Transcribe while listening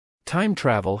Time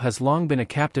travel has long been a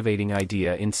captivating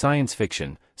idea in science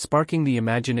fiction, sparking the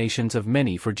imaginations of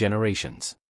many for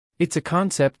generations. It's a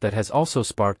concept that has also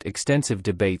sparked extensive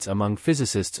debates among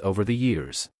physicists over the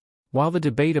years. While the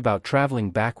debate about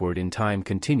traveling backward in time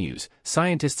continues,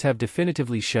 scientists have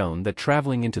definitively shown that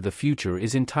traveling into the future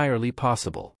is entirely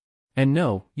possible. And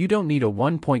no, you don't need a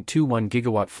 1.21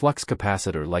 gigawatt flux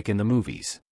capacitor like in the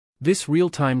movies. This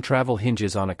real-time travel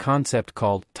hinges on a concept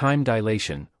called time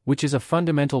dilation, which is a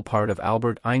fundamental part of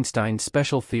Albert Einstein's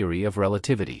special theory of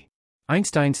relativity.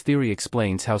 Einstein's theory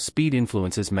explains how speed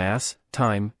influences mass,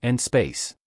 time, and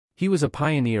space. He was a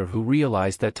pioneer who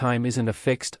realized that time isn't a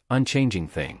fixed, unchanging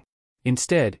thing.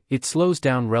 Instead, it slows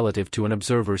down relative to an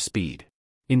observer's speed.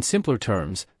 In simpler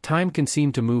terms, time can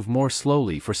seem to move more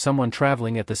slowly for someone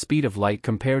traveling at the speed of light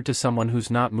compared to someone who's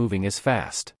not moving as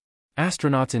fast.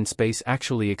 Astronauts in space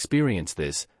actually experience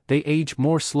this; they age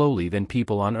more slowly than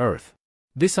people on Earth.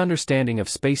 This understanding of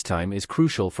spacetime is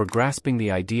crucial for grasping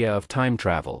the idea of time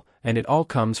travel, and it all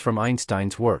comes from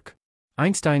Einstein's work.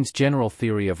 Einstein's general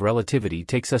theory of relativity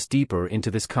takes us deeper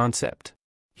into this concept.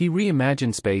 He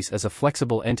reimagined space as a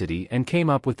flexible entity and came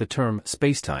up with the term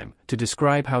spacetime to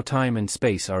describe how time and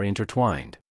space are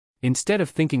intertwined. Instead of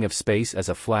thinking of space as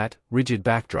a flat, rigid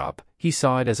backdrop, he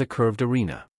saw it as a curved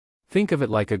arena. Think of it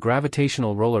like a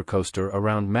gravitational roller coaster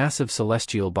around massive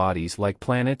celestial bodies like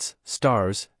planets,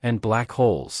 stars, and black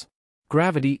holes.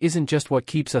 Gravity isn't just what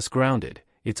keeps us grounded,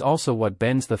 it's also what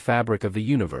bends the fabric of the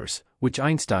universe, which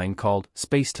Einstein called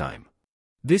spacetime.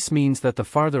 This means that the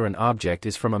farther an object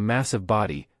is from a massive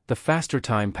body, the faster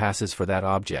time passes for that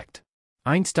object.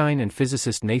 Einstein and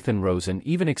physicist Nathan Rosen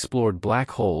even explored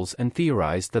black holes and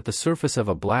theorized that the surface of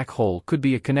a black hole could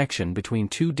be a connection between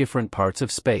two different parts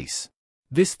of space.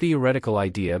 This theoretical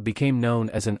idea became known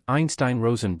as an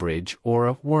Einstein-Rosen bridge or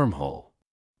a wormhole.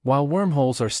 While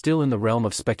wormholes are still in the realm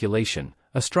of speculation,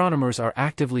 astronomers are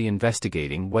actively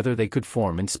investigating whether they could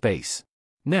form in space.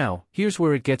 Now, here's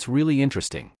where it gets really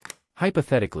interesting.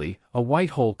 Hypothetically, a white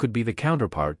hole could be the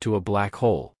counterpart to a black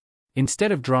hole.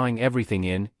 Instead of drawing everything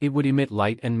in, it would emit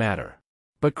light and matter.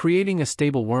 But creating a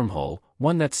stable wormhole,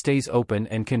 one that stays open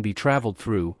and can be traveled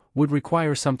through, would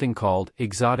require something called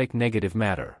exotic negative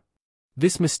matter.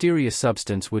 This mysterious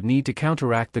substance would need to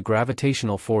counteract the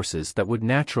gravitational forces that would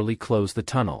naturally close the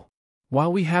tunnel.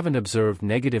 While we haven't observed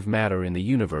negative matter in the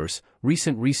universe,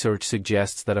 recent research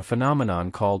suggests that a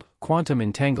phenomenon called quantum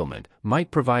entanglement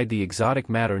might provide the exotic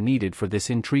matter needed for this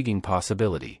intriguing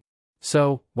possibility.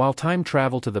 So, while time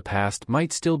travel to the past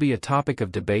might still be a topic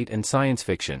of debate and science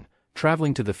fiction,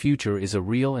 traveling to the future is a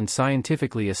real and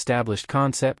scientifically established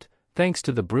concept, thanks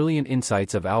to the brilliant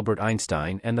insights of Albert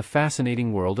Einstein and the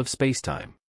fascinating world of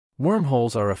spacetime.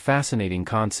 Wormholes are a fascinating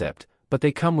concept, but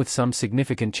they come with some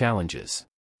significant challenges.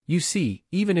 You see,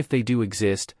 even if they do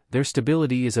exist, their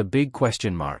stability is a big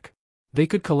question mark. They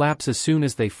could collapse as soon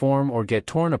as they form or get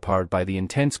torn apart by the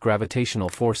intense gravitational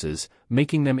forces,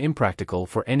 making them impractical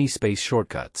for any space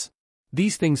shortcuts.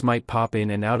 These things might pop in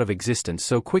and out of existence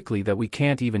so quickly that we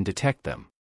can't even detect them.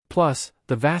 Plus,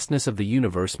 the vastness of the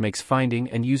universe makes finding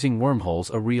and using wormholes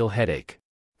a real headache.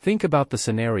 Think about the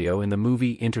scenario in the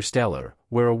movie Interstellar,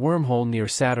 where a wormhole near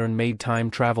Saturn made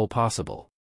time travel possible.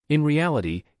 In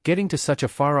reality, getting to such a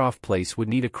far-off place would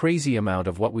need a crazy amount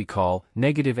of what we call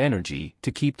negative energy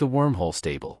to keep the wormhole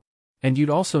stable. And you'd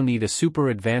also need a super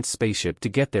advanced spaceship to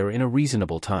get there in a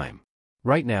reasonable time.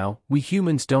 Right now, we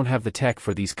humans don't have the tech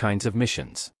for these kinds of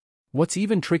missions. What's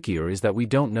even trickier is that we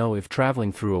don't know if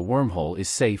traveling through a wormhole is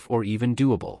safe or even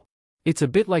doable. It's a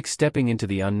bit like stepping into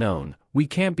the unknown; we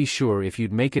can't be sure if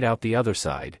you'd make it out the other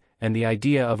side, and the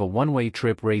idea of a one-way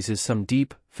trip raises some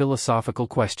deep, philosophical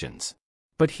questions.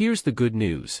 But here's the good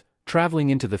news: traveling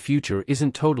into the future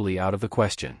isn't totally out of the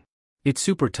question. It's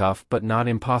super tough but not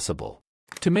impossible.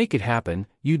 To make it happen,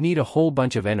 you'd need a whole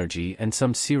bunch of energy and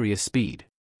some serious speed.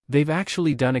 They've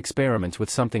actually done experiments with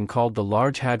something called the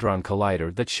Large Hadron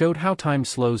Collider that showed how time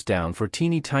slows down for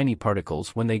teeny-tiny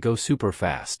particles when they go super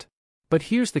fast. But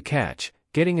here's the catch: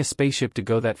 getting a spaceship to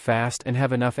go that fast and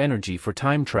have enough energy for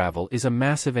time travel is a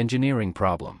massive engineering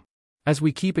problem. As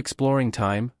we keep exploring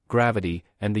time, gravity,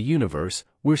 and the universe,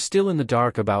 we're still in the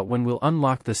dark about when we'll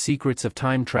unlock the secrets of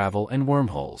time travel and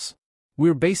wormholes.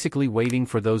 We're basically waiting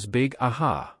for those big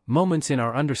aha moments in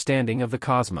our understanding of the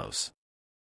cosmos.